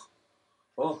 Oh,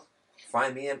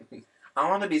 find me I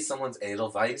want to be someone's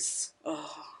Edelweiss.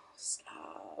 Oh,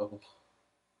 stop. Oh.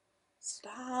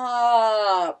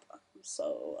 Stop. I'm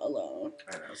so alone.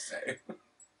 I know, say.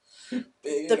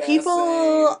 The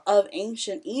people of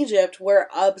ancient Egypt were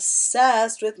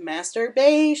obsessed with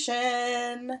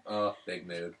masturbation. Oh, big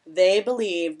mood. They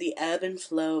believed the ebb and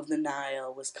flow of the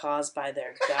Nile was caused by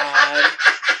their god,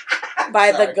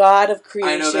 by the god of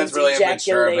creation's I know that's really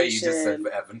ejaculation. immature, but you just said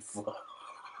ebb and flow.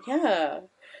 Yeah.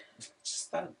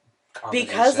 Just that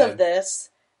because of this,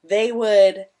 they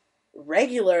would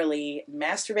regularly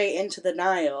masturbate into the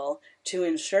Nile to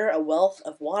ensure a wealth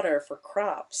of water for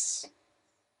crops.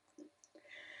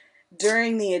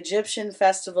 During the Egyptian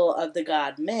festival of the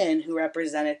god Min, who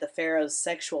represented the pharaoh's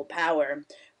sexual power,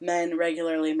 men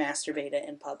regularly masturbated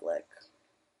in public.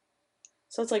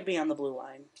 So it's like being on the blue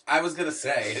line. I was gonna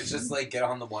say, it's just like get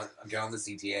on the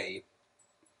CTA.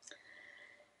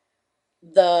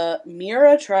 The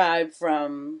Mira tribe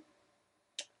from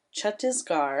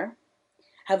Chhattisgarh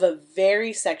have a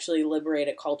very sexually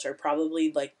liberated culture,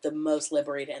 probably like the most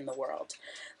liberated in the world.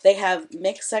 They have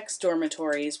mixed-sex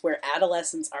dormitories where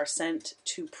adolescents are sent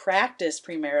to practice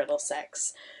premarital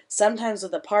sex, sometimes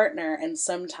with a partner and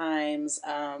sometimes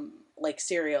like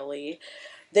serially.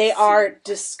 They are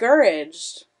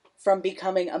discouraged from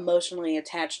becoming emotionally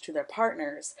attached to their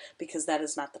partners because that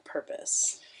is not the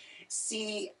purpose.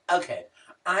 See, okay,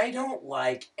 I don't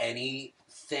like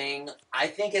anything. I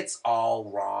think it's all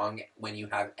wrong when you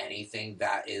have anything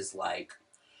that is like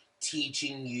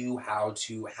teaching you how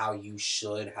you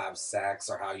should have sex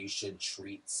or how you should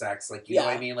treat sex. Like, you know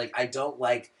what I mean? Like, I don't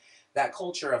like that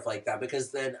culture of like that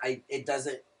because then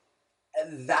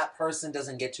that person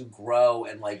doesn't get to grow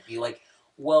and like be like,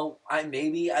 well, I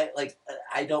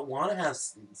don't want to have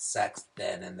sex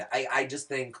then. And I just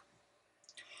think,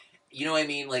 you know what I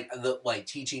mean? Like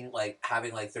teaching, like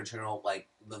having like 13-year-old, like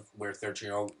where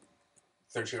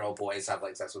 13-year-old boys have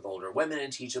like sex with older women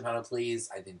and teach them how to please.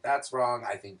 I think that's wrong.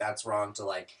 I think that's wrong to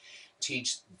like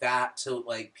teach that to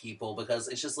like people because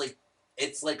it's just like,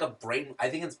 it's like I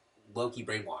think it's low-key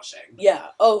brainwashing. Yeah.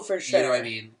 Oh, for sure. You know what I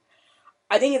mean?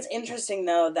 I think it's interesting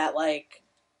though that like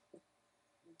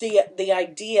the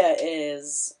idea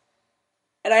is,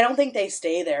 and I don't think they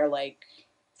stay there like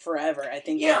forever. I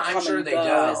think they come and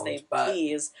go as they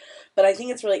please. But I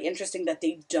think it's really interesting that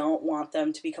they don't want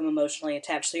them to become emotionally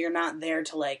attached. So you're not there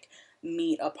to like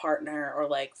meet a partner or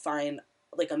like find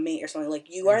like a mate or something.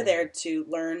 Like you are there to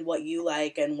learn what you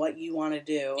like and what you want to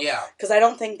do. Yeah. Because I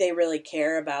don't think they really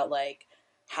care about like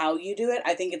how you do it.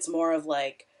 I think it's more of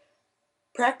like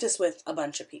practice with a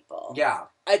bunch of people. Yeah.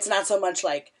 It's not so much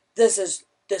like this is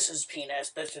penis,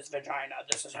 this is vagina,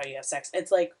 this is how you have sex.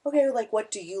 It's like, okay, like, what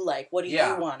do you like? What do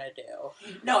you want to do?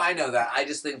 No, I know that. I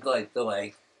just think, like,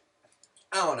 I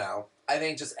don't know. I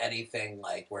think just anything,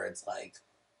 like, where it's, like...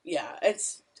 Yeah,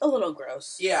 it's a little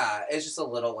gross. Yeah, it's just a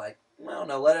little, like, I don't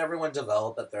know, let everyone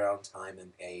develop at their own time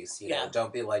and pace, you know?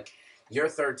 Don't be like, you're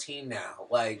 13 now,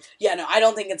 like... Yeah, no, I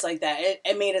don't think it's like that.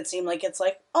 It made it seem like it's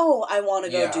like, oh, I want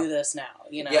to go do this now,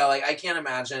 you know? Yeah, like, I can't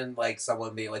imagine, like,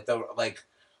 someone being, like,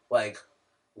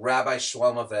 Rabbi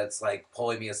Shlomovitz, like,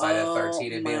 pulling me aside at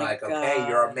 13 and being like, okay,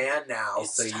 you're a man now,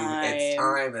 it's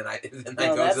time, and I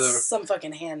go that's to the... some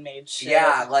fucking handmade shit.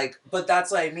 Yeah, like, but that's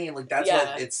what I mean, like, that's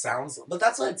what it sounds... But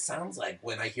that's what it sounds like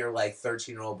when I hear, like,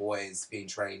 13-year-old boys being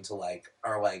trained to, like,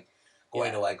 or, like,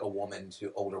 going to, like,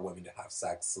 older women to have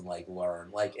sex and, like,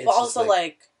 learn, like, it's but also,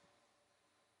 like,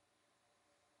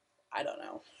 I don't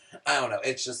know,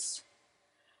 it's just...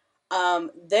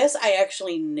 This I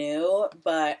actually knew,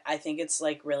 but I think it's,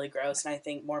 like, really gross, and I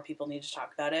think more people need to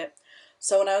talk about it.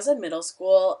 So when I was in middle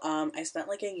school, I spent,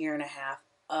 like, a year and a half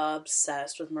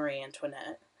obsessed with Marie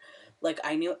Antoinette. Like,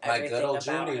 I knew everything about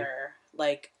Judy. Her.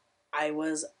 Like, I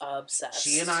was obsessed.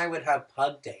 She and I would have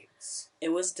pug dates. It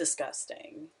was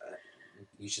disgusting.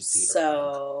 You should see her.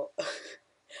 So,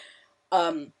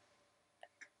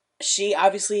 she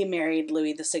obviously married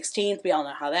Louis XVI. We all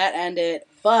know how that ended,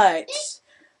 but...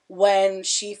 When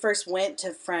she first went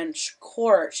to French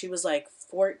court, she was like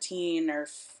 14 or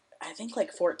I think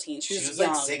like 14. She was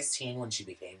young. Like 16 when she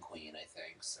became queen, I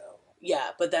think. So yeah,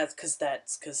 but that's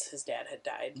because his dad had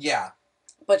died. Yeah,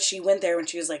 but she went there when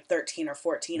she was like 13 or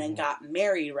 14 and got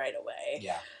married right away.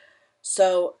 Yeah.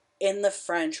 So in the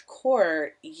French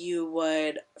court, you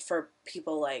would, for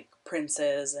people like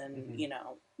princes and,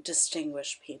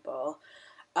 distinguished people,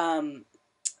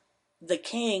 the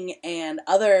king and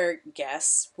other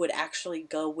guests would actually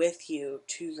go with you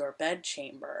to your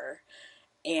bedchamber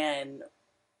and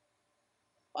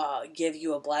give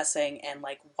you a blessing and,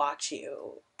 like, watch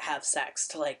you have sex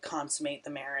to, like, consummate the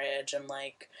marriage and,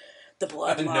 like, the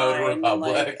bloodline.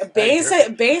 Like,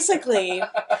 basically. And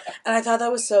I thought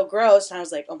that was so gross, and I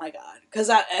was like, oh my god. Because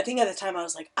I think at the time I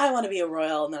was like, I want to be a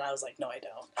royal, and then I was like, no, I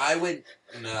don't.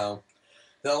 No.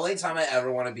 The only time I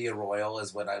ever want to be a royal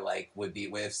is when I, like, would be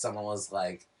with someone was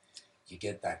like, you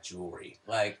get that jewelry.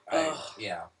 Like,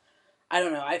 yeah. I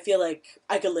don't know. I feel like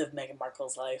I could live Meghan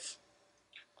Markle's life.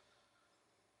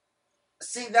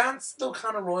 See, that's the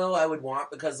kind of royal I would want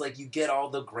because, like, you get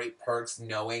all the great perks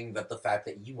knowing that the fact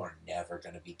that you are never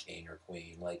going to be king or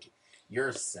queen. Like,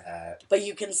 you're set. But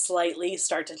you can slightly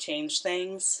start to change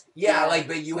things. Yeah, like,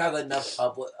 but you have enough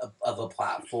of a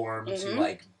platform to,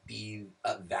 like, be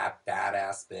that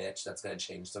badass bitch that's going to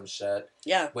change some shit.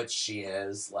 Yeah. Which she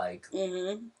is, like.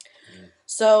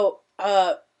 So,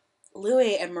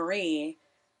 Louis and Marie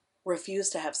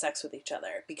refused to have sex with each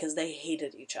other because they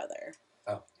hated each other.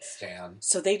 Oh, Stan.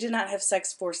 So they did not have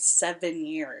sex for 7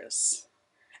 years.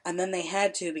 And then they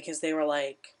had to because they were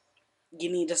like,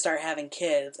 you need to start having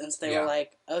kids. And so they were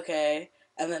like, okay.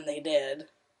 And then they did.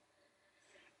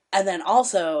 And then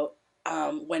also,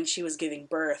 when she was giving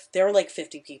birth, there were like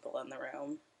 50 people in the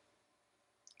room.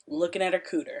 Looking at her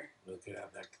cooter. Looking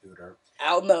at that cooter.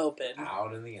 Out in the open.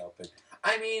 Out in the open.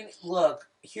 I mean, look,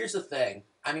 here's the thing.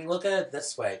 I mean, look at it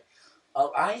this way.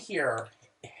 I hear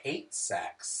hate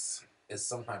sex is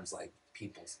sometimes, like,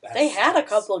 people's best. They had a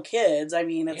couple of kids. I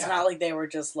mean, it's not like they were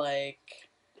just, like,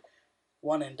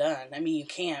 one and done. I mean, you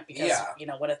can't because,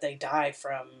 what if they die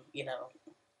from,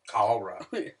 cholera.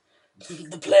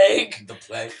 The plague. The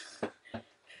plague.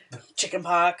 Chicken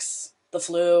pox. The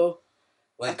flu.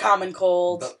 Like, a common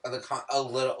cold. A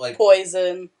little, like.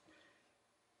 Poison.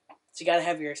 So you gotta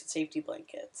have your safety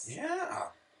blankets. Yeah.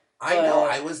 I know.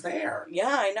 I was there.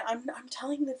 Yeah, I know. I'm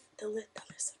telling the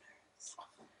listeners.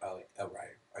 Oh,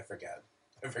 right. I forget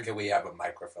we have a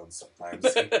microphone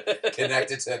sometimes.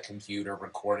 Connected to a computer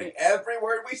recording every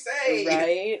word we say.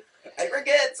 Right. I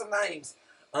forget sometimes.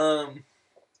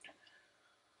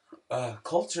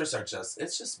 Cultures are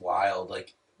it's just wild.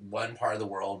 Like, one part of the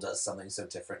world does something so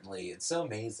differently. It's so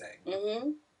amazing.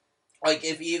 Mm-hmm. Like,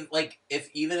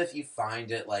 even if you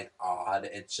find it, like, odd,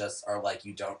 it's just, or, like,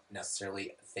 you don't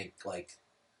necessarily think, like,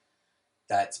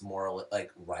 that's more,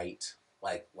 like, right.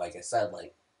 Like I said,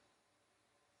 like,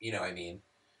 you know what I mean?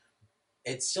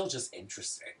 It's still just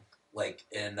interesting. Like,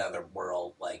 in another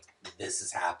world, like, this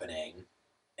is happening,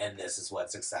 and this is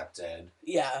what's accepted.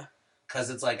 Yeah. Because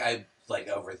it's like,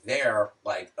 over there,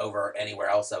 like, over anywhere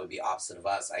else that would be opposite of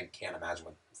us, I can't imagine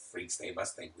what freaks they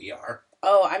must think we are.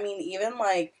 Oh, I mean, even,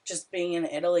 like, just being in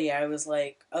Italy, I was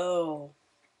like, oh,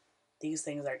 these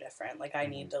things are different. Like, I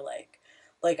need to, like,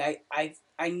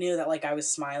 I knew that, like, I was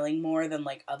smiling more than,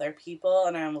 like, other people,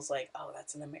 and I was like, oh,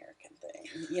 that's an American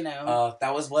thing, you know?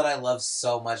 That was what I loved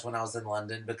so much when I was in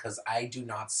London, because I do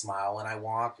not smile when I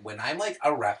walk. When I'm, like,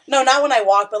 No, not when I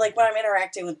walk, but, like, when I'm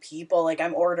interacting with people, like,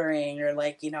 I'm ordering, or,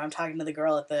 like, I'm talking to the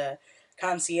girl at the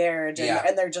concierge,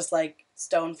 and they're just, like,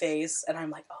 stone face, and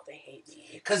I'm like, oh, they hate me.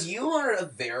 Because you are a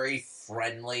very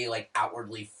friendly, like,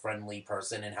 outwardly friendly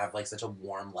person, and have, like, such a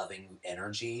warm, loving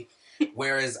energy.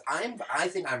 Whereas I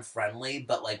think I'm friendly,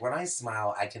 but, like, when I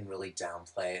smile, I can really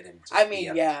downplay it and just be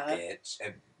a bitch.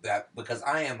 And because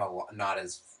I am not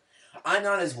as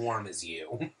warm as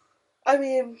you. I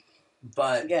mean,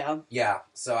 but yeah.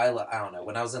 So I don't know.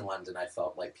 When I was in London, I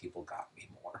felt like people got me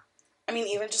more. I mean,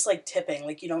 even just, like, tipping.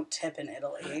 Like, you don't tip in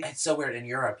Italy. It's so weird. In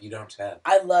Europe, you don't tip.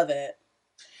 I love it.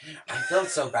 I felt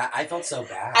so bad.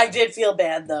 I did feel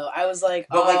bad, though. I was like,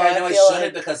 but, like, I know I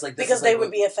shouldn't, because, like, because they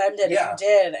would be offended if you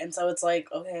did. And so it's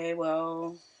like, okay,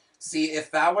 well. See,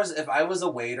 if I was a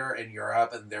waiter in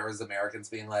Europe and there was Americans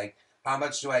being like, how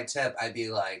much do I tip? I'd be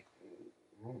like,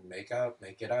 make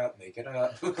it up.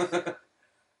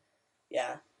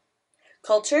 Yeah.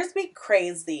 Cultures be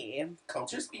crazy.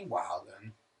 Cultures be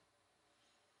wildin'.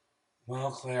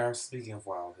 Well, Claire, speaking of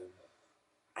wildin'.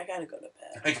 I gotta go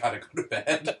to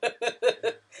bed.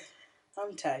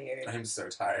 I'm tired. I'm so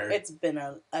tired. It's been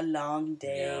a long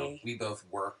day. Yeah, we both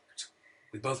worked.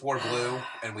 We both wore blue,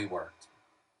 and we worked.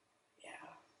 Yeah.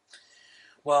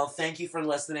 Well, thank you for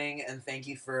listening, and thank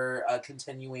you for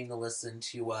continuing to listen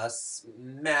to us,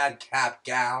 madcap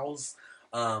gals.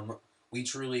 We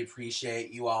truly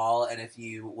appreciate you all, and if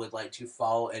you would like to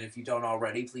follow, and if you don't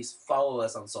already, please follow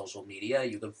us on social media.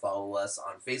 You can follow us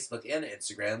on Facebook and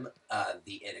Instagram,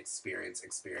 The Inexperience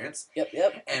Experience.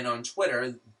 Yep. And on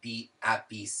Twitter, at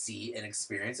BC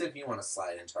Inexperience, if you want to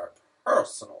slide into our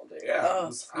personal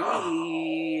DMs. Oh,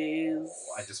 please.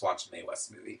 I just watched a Mae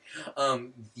West movie.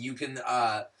 You can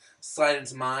slide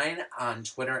into mine on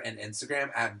Twitter and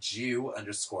Instagram at Jew_Majesty.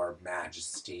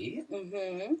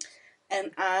 Mm-hmm.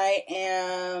 And I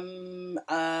am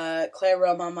Claire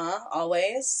Romama,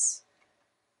 always.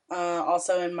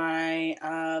 Also in my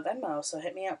Venmo, so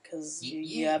hit me up, because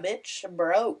yeah, bitch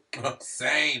broke.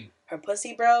 Same. Her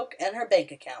pussy broke, and her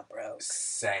bank account broke.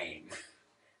 Same.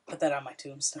 Put that on my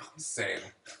tombstone. Same.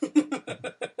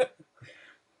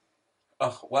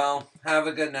 Oh, well, have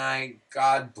a good night.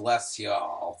 God bless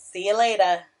y'all. See you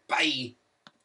later. Bye.